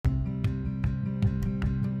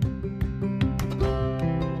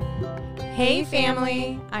Hey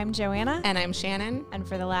family, I'm Joanna. And I'm Shannon. And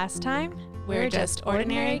for the last time, we're just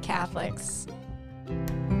ordinary Catholics.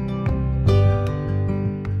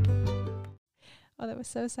 Oh, that was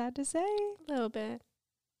so sad to say. A little bit.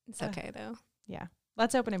 It's okay though. Yeah.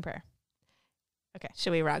 Let's open in prayer. Okay.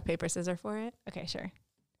 Should we rock, paper, scissors for it? Okay, sure.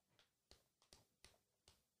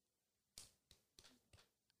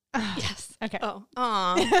 Yes. Okay. Oh.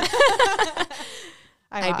 Aw.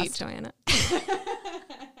 I beat Joanna.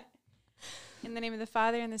 In the name of the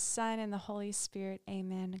Father, and the Son, and the Holy Spirit,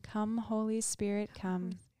 amen. Come, Holy Spirit,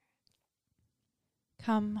 come.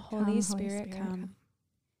 Come, Holy Spirit, come.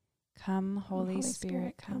 Come, Holy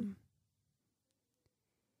Spirit, come.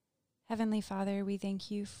 Heavenly Father, we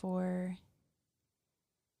thank you for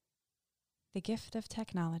the gift of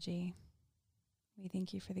technology. We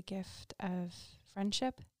thank you for the gift of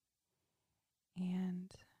friendship.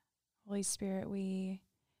 And Holy Spirit, we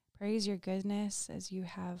praise your goodness as you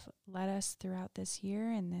have led us throughout this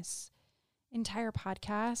year and this entire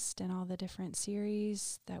podcast and all the different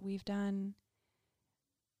series that we've done.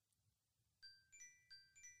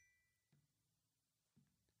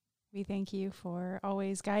 We thank you for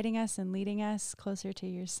always guiding us and leading us closer to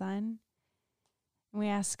your Son. And we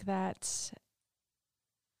ask that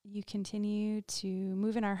you continue to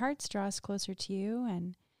move in our hearts, draw us closer to you,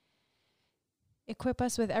 and equip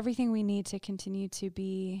us with everything we need to continue to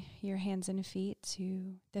be your hands and feet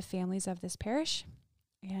to the families of this parish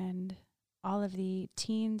and all of the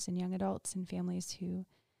teens and young adults and families who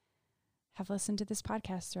have listened to this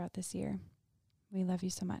podcast throughout this year. We love you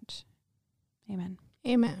so much. Amen.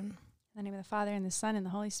 Amen. In the name of the Father, and the Son, and the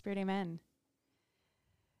Holy Spirit, amen.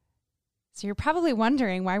 So you're probably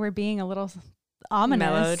wondering why we're being a little ominous.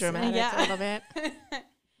 Melodramatic a little bit.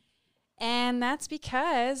 And that's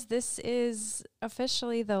because this is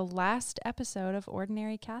officially the last episode of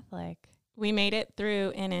Ordinary Catholic. We made it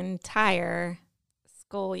through an entire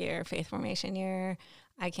school year, faith formation year.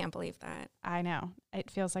 I can't believe that. I know.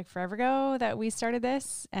 It feels like forever ago that we started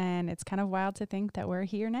this, and it's kind of wild to think that we're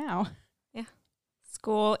here now. Yeah.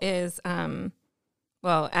 School is,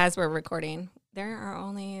 well, as we're recording, there are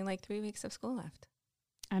only like 3 weeks of school left.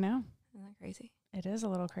 I know. Isn't that crazy? It is a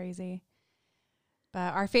little crazy.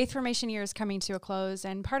 But our faith formation year is coming to a close,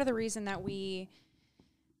 and part of the reason that we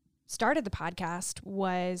started the podcast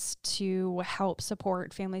was to help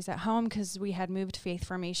support families at home because we had moved faith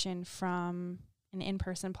formation from an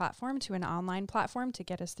in-person platform to an online platform to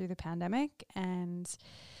get us through the pandemic. And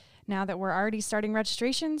now that we're already starting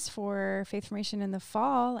registrations for faith formation in the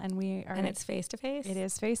fall, and it's face-to-face? It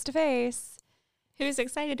is face-to-face. Who's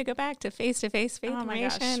excited to go back to face-to-face faith formation?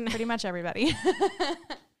 Oh my gosh, pretty much everybody.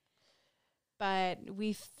 But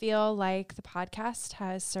we feel like the podcast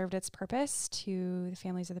has served its purpose to the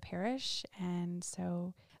families of the parish. And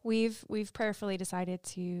so we've prayerfully decided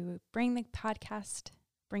to bring this podcast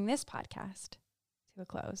to a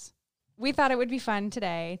close. We thought it would be fun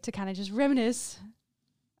today to kind of just reminisce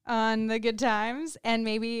on the good times and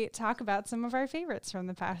maybe talk about some of our favorites from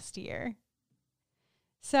the past year.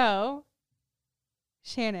 So,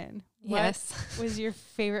 Shannon, yes, what was your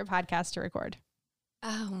favorite podcast to record?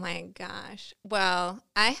 Oh my gosh. Well,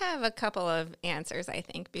 I have a couple of answers, I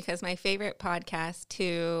think, because my favorite podcast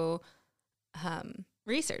to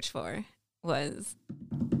research for was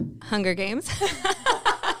Hunger Games.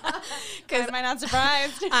 Because am I not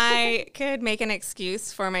surprised? I could make an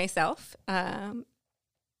excuse for myself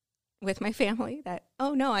with my family that,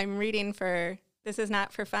 oh no, I'm reading this is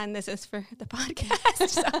not for fun. This is for the podcast.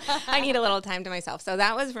 So I need a little time to myself. So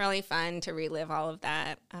that was really fun to relive all of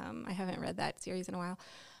that. I haven't read that series in a while.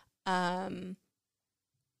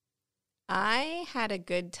 I had a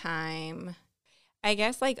good time, I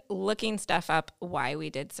guess, like looking stuff up, why we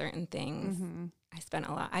did certain things. Mm-hmm. I spent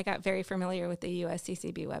a lot. I got very familiar with the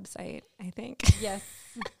USCCB website, I think. Yes.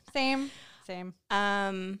 Same.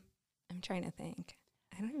 I'm trying to think.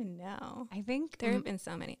 I don't even know. I think there have been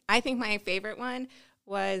so many. I think my favorite one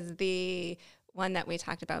was the one that we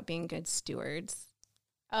talked about being good stewards.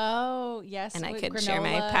 Oh, yes. And I could share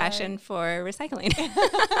my passion for recycling.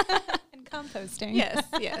 And composting.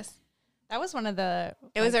 Yes. That was one of the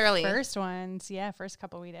was early. First ones. Yeah, first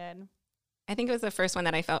couple we did. I think it was the first one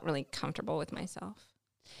that I felt really comfortable with myself.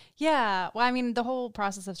 Yeah. Well, I mean, the whole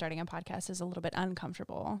process of starting a podcast is a little bit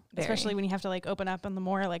uncomfortable, especially when you have to like open up on the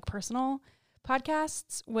more like personal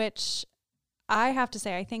podcasts, which I have to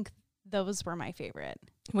say, I think those were my favorite.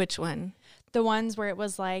 Which one? The ones where it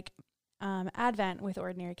was like Advent with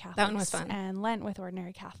Ordinary Catholics. That one was fun. And Lent with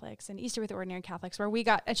Ordinary Catholics and Easter with Ordinary Catholics, where we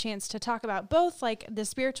got a chance to talk about both like the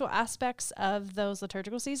spiritual aspects of those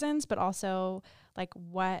liturgical seasons, but also like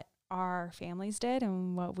what our families did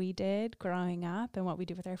and what we did growing up and what we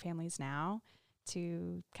do with our families now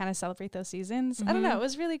to kind of celebrate those seasons. I don't know. It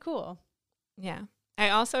was really cool. Yeah. I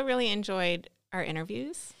also really enjoyed our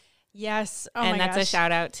interviews. Yes. Oh and my that's gosh. a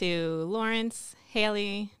shout out to Lawrence,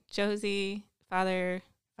 Haley, Josie, Father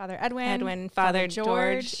Edwin, Father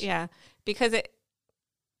George. Yeah. Because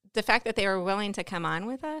the fact that they were willing to come on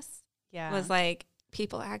with us was like,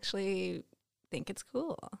 people actually think it's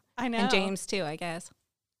cool. I know. And James too, I guess.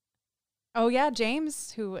 Oh yeah,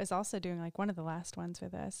 James, who is also doing like one of the last ones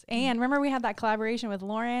with us. And remember we had that collaboration with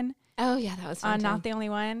Lauren. Oh yeah, that was fun too. Not the Only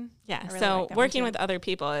One. Yeah. Really so working with other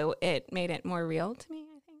people, it made it more real to me,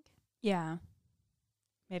 I think. Yeah.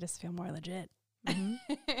 Made us feel more legit.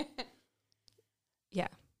 Yeah.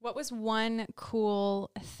 What was one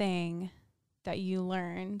cool thing that you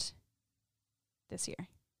learned this year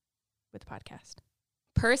with the podcast?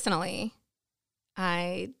 Personally,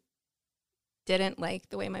 I didn't like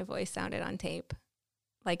the way my voice sounded on tape,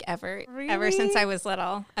 like ever since I was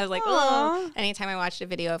little. I was like, oh, anytime I watched a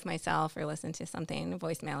video of myself or listened to something,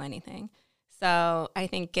 voicemail, anything. So I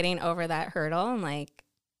think getting over that hurdle and like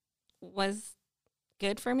was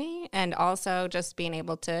good for me. And also just being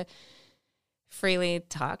able to freely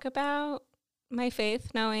talk about my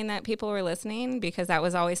faith, knowing that people were listening, because that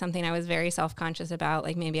was always something I was very self-conscious about.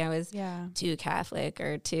 Like maybe I was too Catholic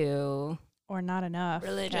or too or not enough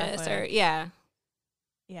religious Catholic. or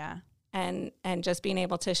yeah. And just being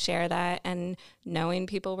able to share that and knowing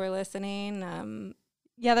people were listening.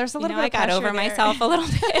 There's a little bit of I got over there. Myself a little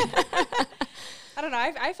bit. I don't know.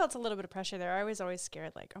 I felt a little bit of pressure there. I was always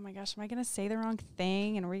scared, like, oh my gosh, am I going to say the wrong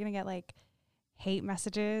thing? And are we going to get like hate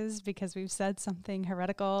messages because we've said something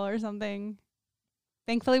heretical or something?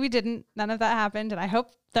 Thankfully, we didn't. None of that happened. And I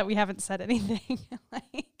hope that we haven't said anything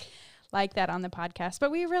like that on the podcast.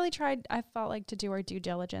 But we really tried, I felt like, to do our due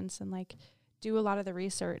diligence and like do a lot of the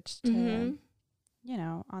research to,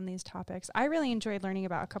 on these topics. I really enjoyed learning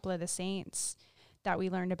about a couple of the saints that we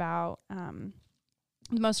learned about.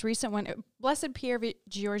 The most recent one, Blessed Pier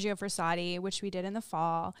Giorgio Frassati, which we did in the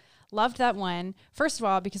fall. Loved that one. First of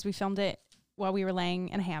all, because we filmed it while we were laying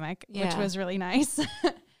in a hammock, which was really nice.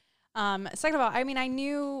 Second of all, I mean, I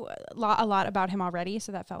knew a lot about him already,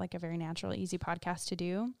 so that felt like a very natural, easy podcast to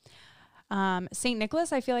do. St.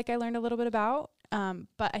 Nicholas, I feel like I learned a little bit about,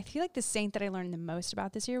 but I feel like the saint that I learned the most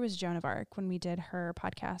about this year was Joan of Arc. When we did her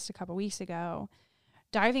podcast a couple weeks ago,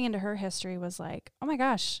 diving into her history was like, oh my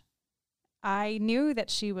gosh, I knew that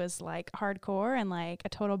she was like hardcore and like a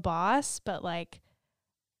total boss, but like,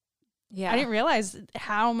 I didn't realize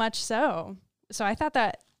how much so. So I thought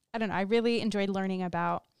that, I don't know, I really enjoyed learning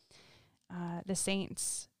about the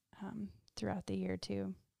saints throughout the year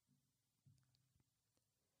too.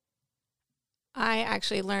 I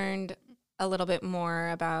actually learned a little bit more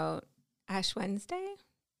about Ash Wednesday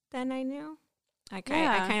than I knew. I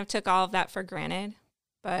kind of took all of that for granted,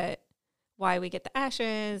 but why we get the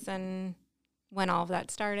ashes and when all of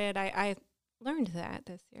that started, I learned that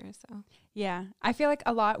this year. So yeah, I feel like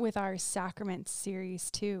a lot with our sacraments series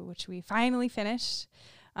too, which we finally finished,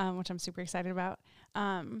 which I'm super excited about.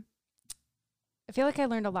 I feel like I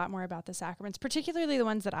learned a lot more about the sacraments, particularly the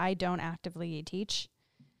ones that I don't actively teach.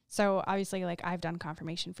 So obviously, like, I've done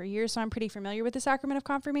confirmation for years, so I'm pretty familiar with the sacrament of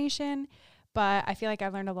confirmation, but I feel like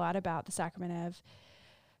I've learned a lot about the sacrament of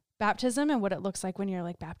baptism and what it looks like when you're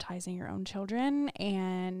like baptizing your own children.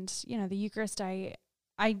 And, the Eucharist, I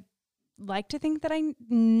like to think that I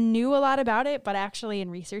knew a lot about it, but actually in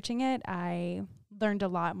researching it, I learned a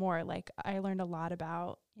lot more. Like, I learned a lot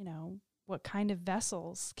about, what kind of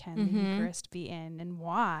vessels can the Eucharist be in and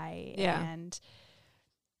why. Yeah. And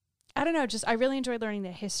I don't know, I really enjoyed learning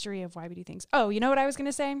the history of why we do things. Oh, you know what I was going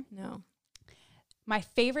to say? No. My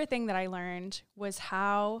favorite thing that I learned was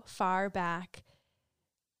how far back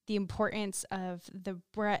the importance of the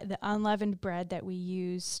bread, the unleavened bread that we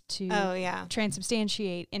use to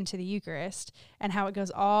transubstantiate into the Eucharist, and how it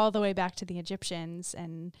goes all the way back to the Egyptians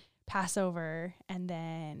and Passover. And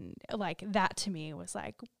then like that to me was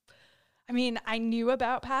like, I mean, I knew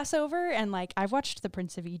about Passover and like I've watched The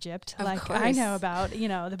Prince of Egypt. Of like course. I know about,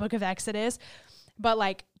 the book of Exodus, but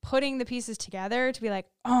like putting the pieces together to be like,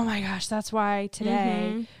 oh my gosh, that's why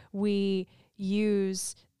today we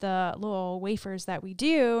use the little wafers that we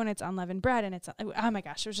do and it's unleavened bread and it's, oh my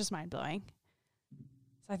gosh, it was just mind blowing.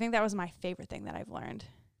 So I think that was my favorite thing that I've learned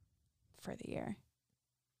for the year.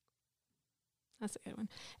 That's a good one.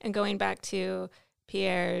 And going back to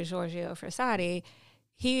Pier Giorgio Frassati,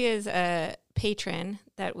 he is a patron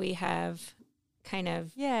that we have kind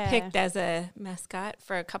of picked as a mascot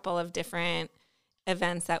for a couple of different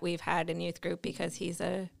events that we've had in youth group, because he's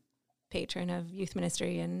a patron of youth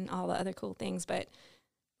ministry and all the other cool things. But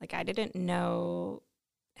Like, I didn't know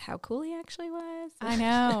how cool he actually was. I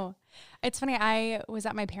know. It's funny. I was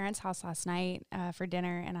at my parents' house last night for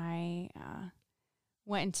dinner, and I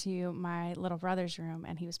went into my little brother's room,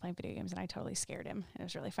 and he was playing video games, and I totally scared him. It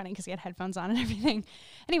was really funny because he had headphones on and everything.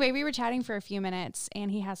 Anyway, we were chatting for a few minutes, and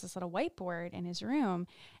he has this little whiteboard in his room.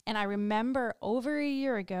 And I remember over a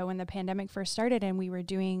year ago when the pandemic first started, and we were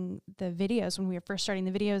doing the videos, when we were first starting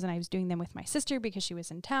the videos, and I was doing them with my sister because she was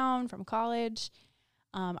in town from college.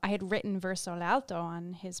 I had written verso l'alto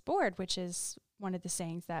on his board, which is one of the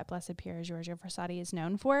sayings that Blessed Pier Giorgio Frassati is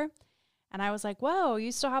known for. And I was like, whoa,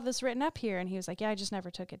 you still have this written up here? And he was like, yeah, I just never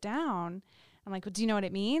took it down. I'm like, well, do you know what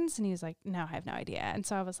it means? And he was like, no, I have no idea. And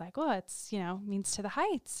so I was like, well, it's, means to the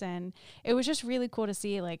heights. And it was just really cool to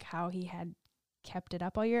see like how he had kept it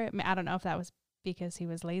up all year. I mean, I don't know if that was because he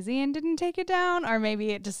was lazy and didn't take it down, or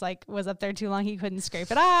maybe it just like was up there too long. He couldn't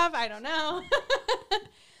scrape it off. I don't know.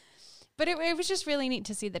 But it was just really neat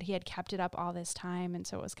to see that he had kept it up all this time. And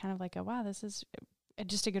so it was kind of like, wow, this is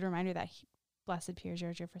just a good reminder that Blessed Pier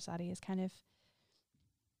Giorgio Frassati has kind of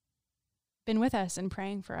been with us and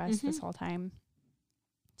praying for us this whole time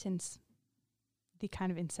since the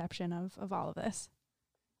kind of inception of all of this.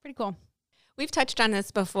 Pretty cool. We've touched on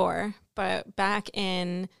this before, but back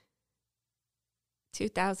in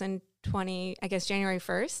 2020, I guess January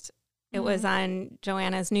 1st, it was on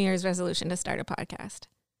Joanna's New Year's resolution to start a podcast.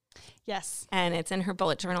 Yes. And it's in her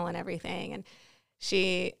bullet journal and everything. And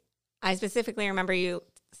I specifically remember you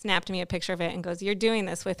snapped me a picture of it and goes, you're doing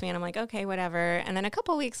this with me. And I'm like, okay, whatever. And then a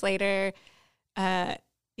couple weeks later,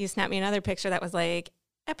 you snapped me another picture that was like,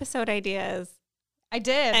 episode ideas. I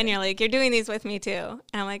did. And you're like, you're doing these with me too. And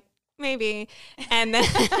I'm like, maybe. And then,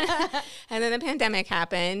 and then the pandemic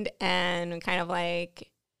happened, and kind of like,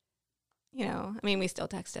 we still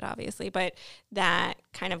texted obviously, but that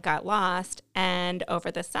kind of got lost. And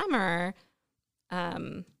over the summer, I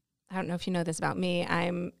don't know if you know this about me,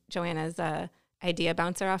 I'm Joanna's idea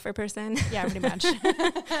bouncer offer person. Yeah, pretty much.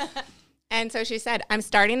 And so she said, I'm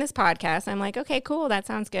starting this podcast. I'm like, okay, cool. That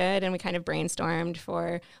sounds good. And we kind of brainstormed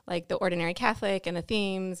for like the Ordinary Catholic and the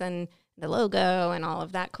themes and the logo and all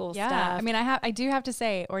of that cool stuff. I mean, I do have to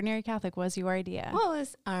say, Ordinary Catholic was your idea. Well, it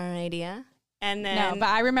was our idea. And then no, but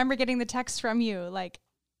I remember getting the text from you, like,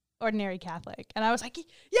 Ordinary Catholic. And I was like,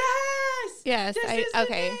 yes,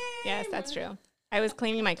 okay. Yes, that's true. I was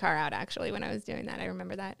cleaning my car out actually when I was doing that. I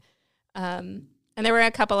remember that. And there were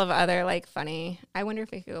a couple of other like funny, I wonder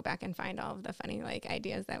if we could go back and find all of the funny like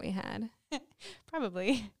ideas that we had.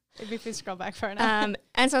 Probably. Maybe if we scroll back far enough.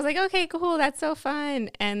 And so I was like, okay, cool. That's so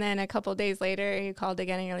fun. And then a couple days later you called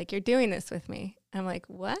again and you're like, you're doing this with me. I'm like,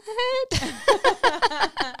 what?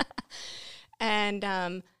 And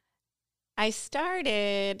I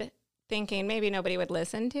started thinking maybe nobody would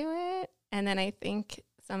listen to it. And then I think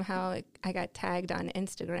somehow I got tagged on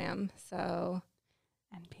Instagram. So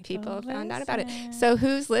and people found out about it. So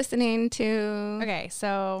who's listening to? Okay,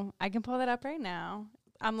 so I can pull that up right now.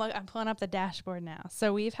 I'm pulling up the dashboard now.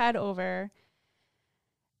 So we've had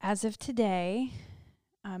as of today,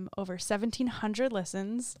 over 1,700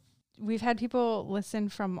 listens. We've had people listen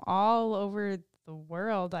from all over the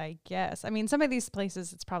world, I guess. I mean, some of these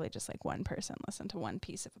places, it's probably just like one person listened to one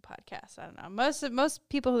piece of a podcast. I don't know. Most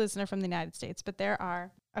people who listen are from the United States, but there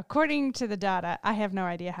are, according to the data, I have no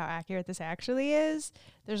idea how accurate this actually is.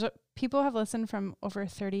 People have listened from over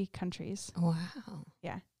 30 countries. Wow.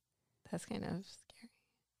 Yeah. That's kind of scary.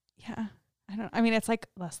 Yeah. I mean, it's like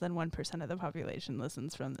less than 1% of the population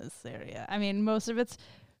listens from this area. I mean, most of it's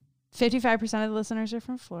 55% of the listeners are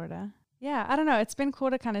from Florida. Yeah, I don't know. It's been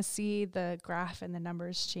cool to kind of see the graph and the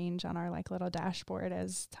numbers change on our like little dashboard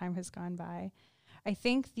as time has gone by. I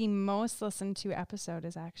think the most listened to episode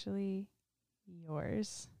is actually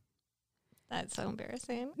yours. That's so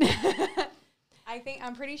embarrassing.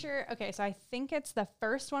 I'm pretty sure. Okay, so I think it's the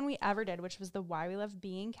first one we ever did, which was the Why We Love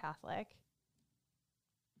Being Catholic.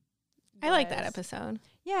 I like that episode.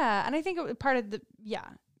 Yeah, and I think it was part of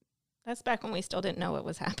That's back when we still didn't know what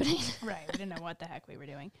was happening. Right, we didn't know what the heck we were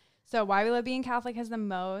doing. So Why We Love Being Catholic has the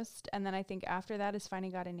most, and then I think after that is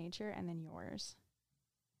Finding God in Nature, and then yours.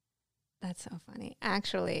 That's so funny.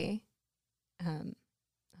 Actually, I'll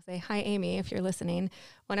say, hi, Amy, if you're listening.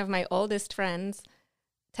 One of my oldest friends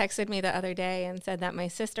texted me the other day and said that my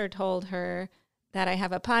sister told her that I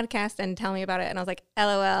have a podcast and tell me about it. And I was like,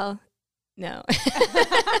 LOL, no.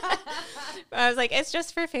 I was like, it's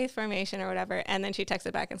just for faith formation or whatever. And then she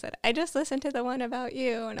texted back and said, I just listened to the one about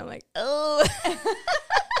you. And I'm like, oh.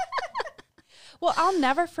 Well, I'll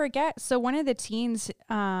never forget. So one of the teens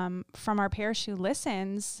from our parish who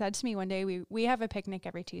listens said to me one day, we have a picnic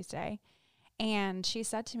every Tuesday. And she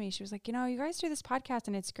said to me, she was like, you guys do this podcast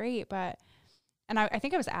and it's great, but and I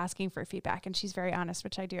think I was asking for feedback, and she's very honest,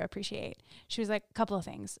 which I do appreciate. She was like, a couple of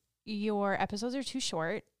things. Your episodes are too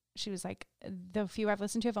short. She was like, the few I've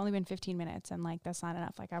listened to have only been 15 minutes, and like, that's not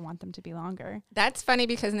enough. Like, I want them to be longer. That's funny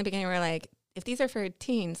because in the beginning we were like, if these are for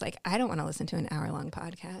teens, like, I don't want to listen to an hour-long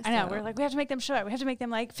podcast. I know. We're like, we have to make them short. We have to make them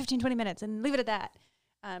like 15, 20 minutes and leave it at that.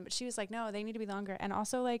 But she was like, no, they need to be longer. And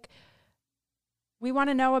also, like, we want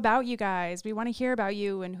to know about you guys. We want to hear about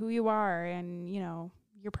you and who you are and, you know,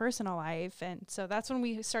 your personal life. And so that's when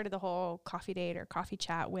we started the whole coffee date or coffee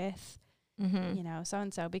chat with, you know,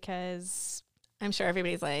 so-and-so, because I'm sure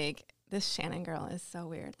everybody's like, this Shannon girl is so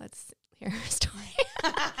weird. Let's hear her story.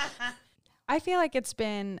 I feel like it's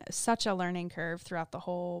been such a learning curve throughout the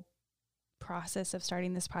whole process of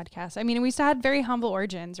starting this podcast. I mean, we still had very humble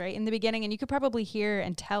origins, right, in the beginning, and you could probably hear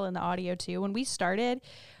and tell in the audio too. When we started,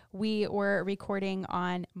 we were recording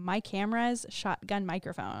on my camera's shotgun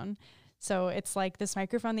microphone. So it's like this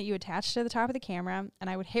microphone that you attach to the top of the camera, and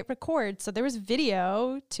I would hit record. So there was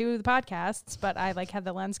video to the podcasts, but I like had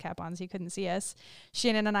the lens cap on so you couldn't see us.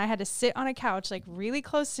 Shannon and I had to sit on a couch like really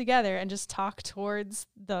close together and just talk towards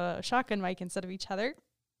the shotgun mic instead of each other.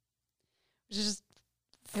 Which is just,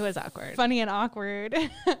 it was awkward. Funny and awkward.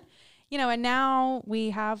 You know, and now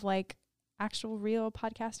we have like actual real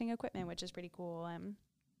podcasting equipment, which is pretty cool.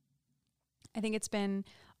 I think it's been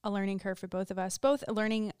a learning curve for both of us, both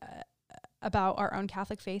learning about our own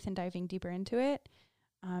Catholic faith and diving deeper into it,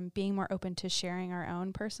 being more open to sharing our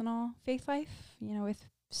own personal faith life, you know, with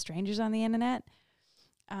strangers on the internet.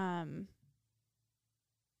 You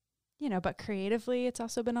know, but creatively, it's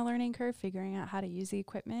also been a learning curve, figuring out how to use the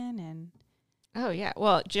equipment and. Oh, yeah.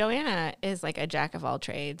 Well, Joanna is like a jack of all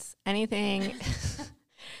trades. Anything,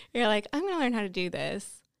 you're like, I'm going to learn how to do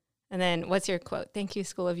this. And then what's your quote? Thank you,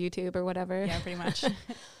 School of YouTube or whatever. Yeah, pretty much.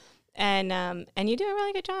 And you do a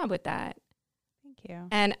really good job with that. Thank you.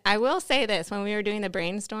 And I will say this, when we were doing the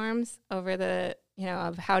brainstorms over the, you know,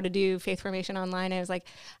 of how to do faith formation online, I was like,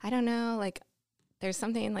 I don't know, like there's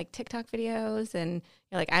something like TikTok videos, and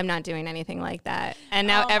you're like, I'm not doing anything like that. And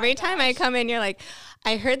now every time I come in, you're like,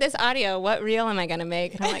 I heard this audio. What reel am I going to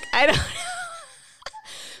make? And I'm like, I don't know.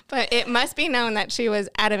 But it must be known that she was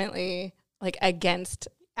adamantly like against.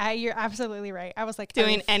 You're absolutely right. I was like,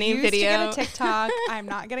 doing any video. To get a TikTok. I'm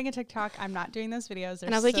not getting a TikTok. I'm not doing those videos. They're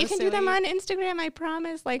and I was like, so you can silly. do them on Instagram. I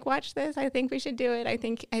promise. Like, watch this. I think we should do it. I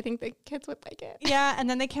think the kids would like it. Yeah. And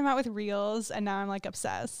then they came out with reels, and now I'm like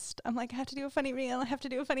obsessed. I'm like, I have to do a funny reel. I have to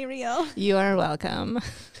do a funny reel. You are welcome.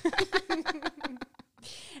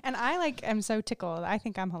 And I like am so tickled. I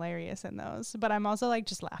think I'm hilarious in those, but I'm also like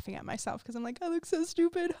just laughing at myself because I'm like, I look so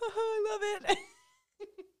stupid. I love it.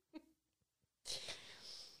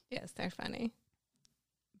 Yes, they're funny.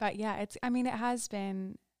 But yeah, it has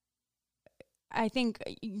been, I think,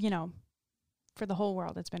 you know, for the whole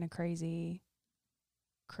world, it's been a crazy,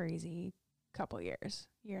 crazy couple years,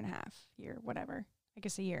 year and a half, whatever, I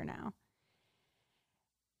guess a year now.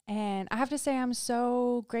 And I have to say, I'm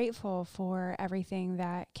so grateful for everything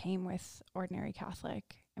that came with Ordinary Catholic.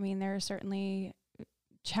 I mean, there are certainly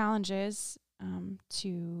challenges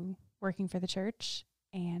to working for the church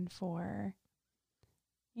and for,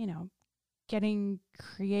 you know, getting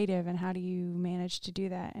creative, and how do you manage to do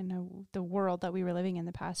that in the world that we were living in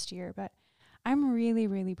the past year. But I'm really,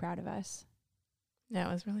 really proud of us. Yeah,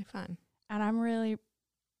 it was really fun. And I'm really,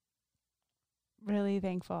 really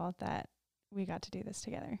thankful that we got to do this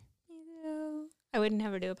together. Me too. I would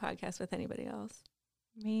never do a podcast with anybody else.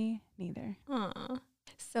 Me neither. Aw.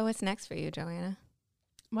 So what's next for you, Joanna?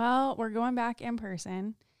 Well, we're going back in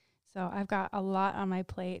person. So I've got a lot on my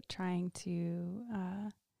plate trying to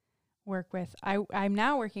work with. I'm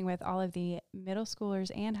now working with all of the middle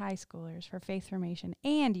schoolers and high schoolers for faith formation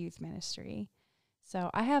and youth ministry. So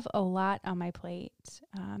I have a lot on my plate.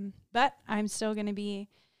 But I'm still going to be,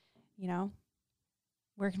 you know,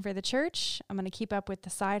 working for the church. I'm going to keep up with the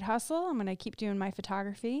side hustle. I'm going to keep doing my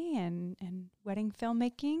photography and wedding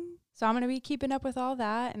filmmaking. So I'm going to be keeping up with all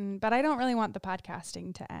that. But I don't really want the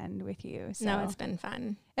podcasting to end with you. So No, it's been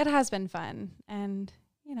fun. It has been fun. And,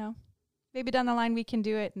 you know, maybe down the line we can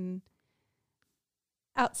do it and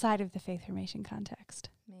outside of the faith formation context.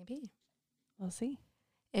 Maybe. We'll see.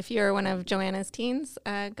 If you're one of Joanna's teens,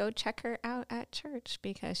 go check her out at church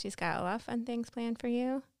because she's got a lot of fun things planned for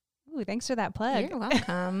you. Ooh, thanks for that plug. You're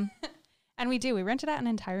welcome. And we rented out an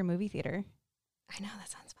entire movie theater. I know, that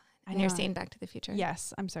sounds fun. And you're seeing Back to the Future.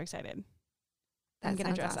 Yes, I'm so excited. I'm going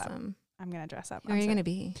to dress awesome. up. I'm going to dress up. Who are you going to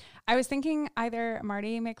be? I was thinking either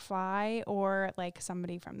Marty McFly or like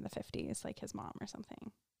somebody from the 50s, like his mom or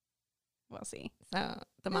something. We'll see. So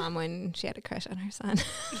the mom, when she had a crush on her son.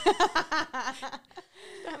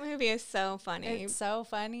 That movie is so funny. It's so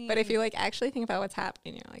funny. But if you like actually think about what's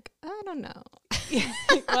happening, you're like, I don't know.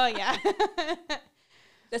 Well, yeah.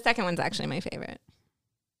 The second one's actually my favorite.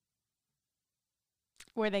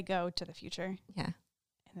 Where they go to the future. Yeah.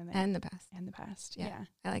 And then And the past. and the past. Yeah. Yeah.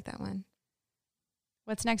 I like that one.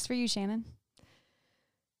 What's next for you, Shannon?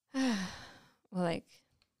 Well, like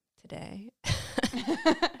today.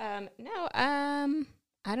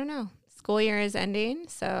 I don't know. School year is ending,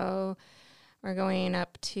 so we're going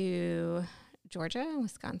up to Georgia and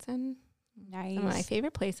Wisconsin. Nice. Some of my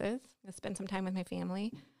favorite places. I'll spend some time with my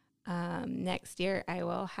family. Next year, I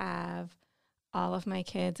will have all of my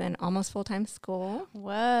kids in almost full-time school.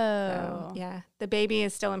 Whoa. So, yeah. The baby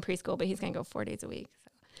is still in preschool, but he's going to go 4 days a week. So.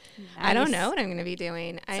 Nice. I don't know what I'm going to be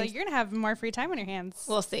doing. So you're going to have more free time on your hands.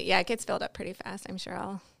 We'll see. Yeah, it gets filled up pretty fast. I'm sure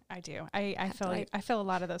I'll. I do. I Have feel to, like I fill a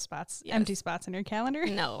lot of those spots, Yes. empty spots in your calendar.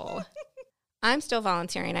 No. I'm still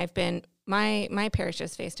volunteering. I've been, my parish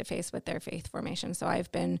is face-to-face with their faith formation. So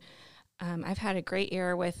I've been, I've had a great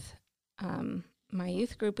year with my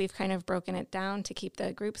youth group. We've kind of broken it down to keep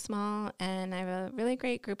the group small. And I have a really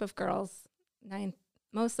great group of girls,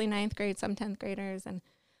 mostly 9th grade, some 10th graders. And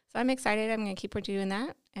so I'm excited. I'm going to keep doing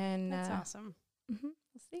that. And That's awesome. We'll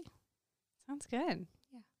see. Sounds good.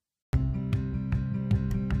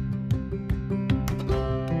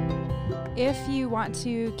 If you want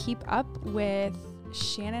to keep up with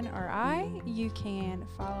Shannon or I, you can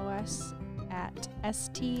follow us at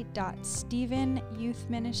st.Stephen Youth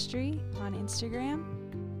Ministry on Instagram.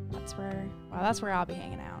 That's where I'll be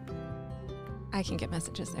hanging out. I can get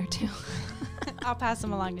messages there too. I'll pass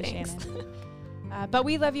them along to Thanks. Shannon. But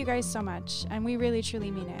we love you guys so much, and we really truly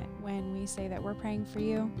mean it when we say that we're praying for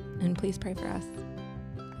you. And please pray for us.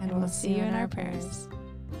 And we'll see you in our prayers.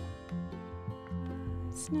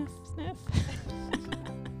 Sniff, sniff.